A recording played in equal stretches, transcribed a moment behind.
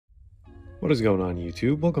What is going on,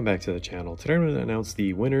 YouTube? Welcome back to the channel. Today I'm going to announce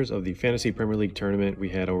the winners of the Fantasy Premier League tournament we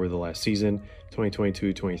had over the last season,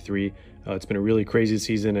 2022-23. It's been a really crazy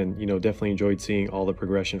season, and definitely enjoyed seeing all the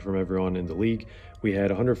progression from everyone in the league. We had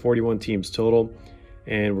 141 teams total,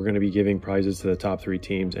 and we're going to be giving prizes to the top 3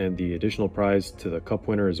 teams and the additional prize to the cup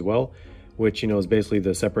winner as well, which is basically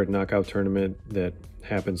the separate knockout tournament that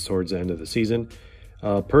happens towards the end of the season.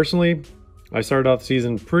 Personally, I started off the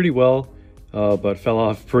season pretty well. But fell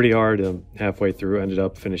off pretty hard halfway through. Ended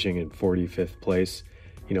up finishing in 45th place,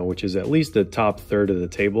 which is at least the top third of the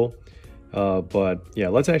table. But yeah,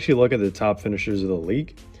 let's actually look at the top finishers of the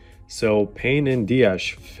league. So Payne and Diaz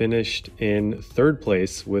finished in 3rd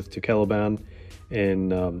place with Tukelaban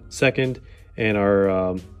in second, and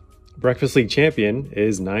our Breakfast League champion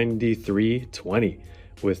is 93-20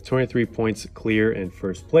 with 23 points clear in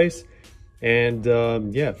 1st place.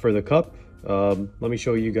 And yeah, for the cup, let me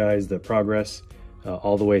show you guys the progress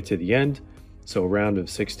all the way to the end. So round of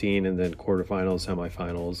 16, and then quarterfinals,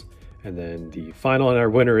 semifinals, and then the final. And our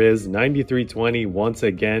winner is 93-20 once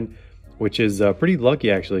again, which is pretty lucky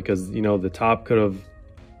actually, because the top could have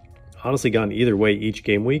honestly gone either way each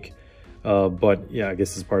game week. But yeah, I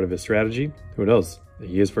guess it's part of his strategy. Who knows?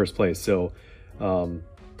 He is 1st place, so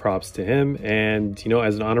props to him. And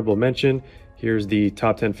as an honorable mention, here's the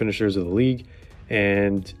top 10 finishers of the league.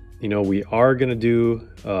 And we are going to do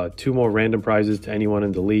 2 more random prizes to anyone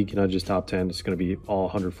in the league, not just top 10. It's going to be all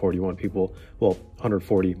 141 people. Well,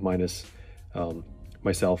 140 minus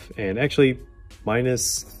myself, and actually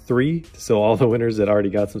minus 3. So all the winners that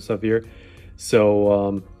already got some stuff here.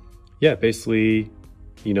 So yeah, basically,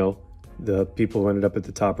 the people who ended up at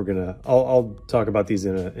the top are going to, I'll talk about these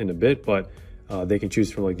in a bit, but they can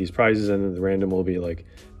choose from like these prizes, and then the random will be like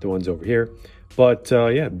the ones over here. But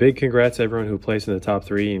yeah, big congrats to everyone who placed in the top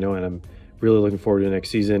 3, and I'm really looking forward to the next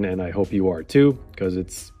season, and I hope you are too, because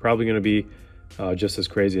it's probably going to be just as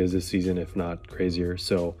crazy as this season, if not crazier.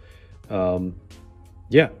 So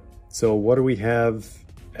yeah, so what do we have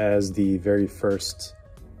as the very first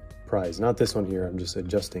prize? Not this one here, I'm just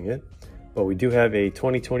adjusting it, but we do have a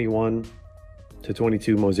 2021-22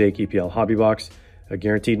 Mosaic EPL hobby box, a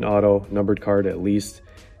guaranteed auto, numbered card at least,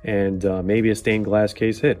 and maybe a stained glass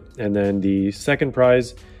case hit. And then the second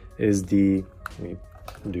prize is the, let me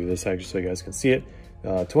do this actually so you guys can see it,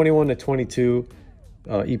 21-22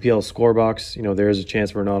 EPL score box. There is a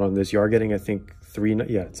chance we're not on this. You are getting, I think, 3,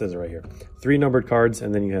 yeah, it says it right here, 3 numbered cards,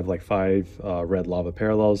 and then you have like 5 red lava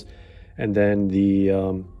parallels. And then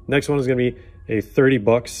the next one is going to be a 30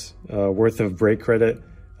 bucks worth of break credit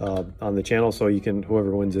on the channel, so you can,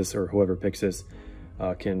 whoever wins this or whoever picks this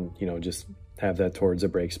can just have that towards a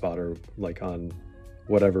break spot, or like on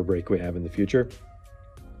whatever break we have in the future.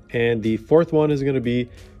 And the 4th one is going to be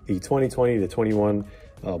the 2020-21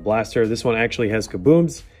 blaster. This one actually has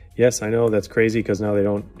kabooms. Yes, I know that's crazy, because now they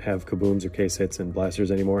don't have kabooms or case hits and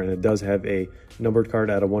blasters anymore, and it does have a numbered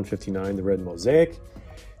card out of 159, the red mosaic.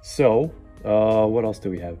 So what else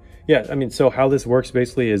do we have? Yeah, I mean, so how this works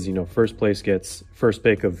basically is, 1st place gets 1st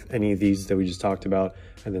pick of any of these that we just talked about,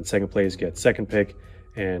 and then 2nd place gets 2nd pick,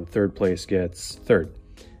 and 3rd place gets 3rd.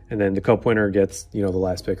 And then the cup winner gets, the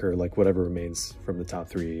last pick, or like whatever remains from the top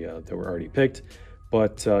 3 that were already picked.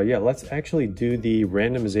 But yeah, let's actually do the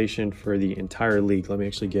randomization for the entire league. Let me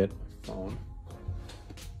actually get my phone.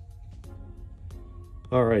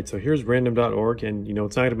 All right, so here's random.org, and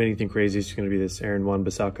it's not gonna be anything crazy. It's just gonna be this Aaron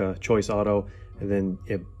Wan-Bissaka choice auto, and then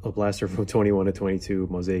a blaster from 21-22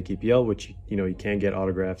 Mosaic EPL, which you can get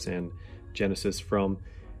autographs and Genesis from.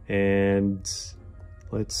 And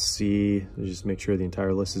let's see, let's just make sure the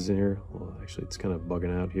entire list is in here. Well, actually, it's kind of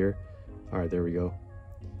bugging out here. All right, there we go.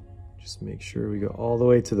 Just make sure we go all the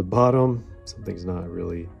way to the bottom. Something's not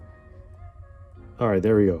really. All right,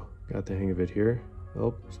 there we go. Got the hang of it here.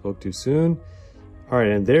 Oh, spoke too soon. All right,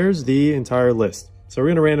 and there's the entire list. So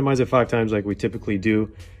we're going to randomize it 5 times like we typically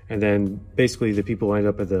do. And then basically the people end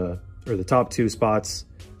up at the top 2 spots.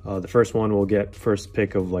 The first one will get 1st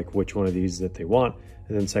pick of like which one of these that they want.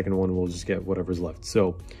 And then 2nd one will just get whatever's left.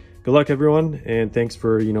 So good luck, everyone. And thanks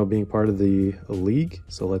for, being part of the league.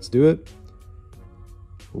 So let's do it.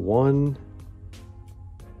 1,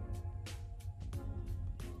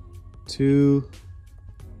 2,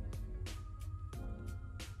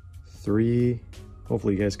 3.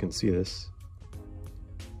 Hopefully you guys can see this.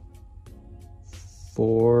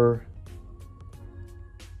 4.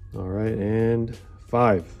 All right, and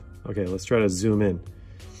 5. Okay, let's try to zoom in.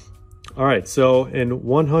 All right, so in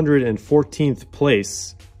 114th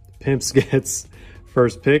place, Pimps gets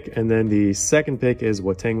 1st pick, and then the 2nd pick is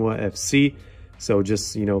Watengwa FC. So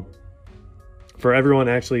just, for everyone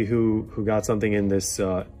actually who got something in this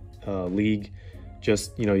league,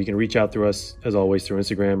 just, you can reach out through us as always through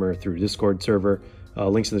Instagram or through Discord server.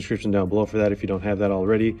 Links in the description down below for that if you don't have that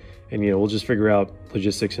already. And, we'll just figure out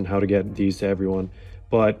logistics and how to get these to everyone.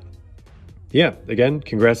 But yeah, again,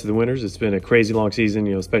 congrats to the winners. It's been a crazy long season,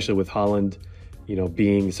 especially with Holland,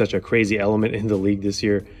 being such a crazy element in the league this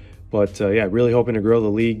year. But yeah, really hoping to grow the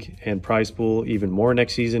league and prize pool even more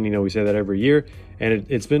next season. We say that every year, and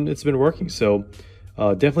it's been working. So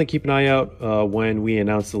definitely keep an eye out when we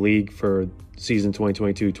announce the league for season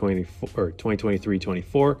 2022-24 or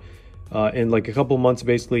 2023-24 in like a couple months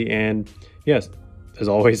basically. And yes, as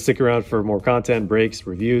always, stick around for more content, breaks,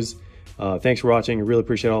 reviews. Thanks for watching. I really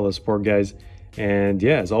appreciate all the support, guys. And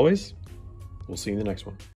yeah, as always, we'll see you in the next one.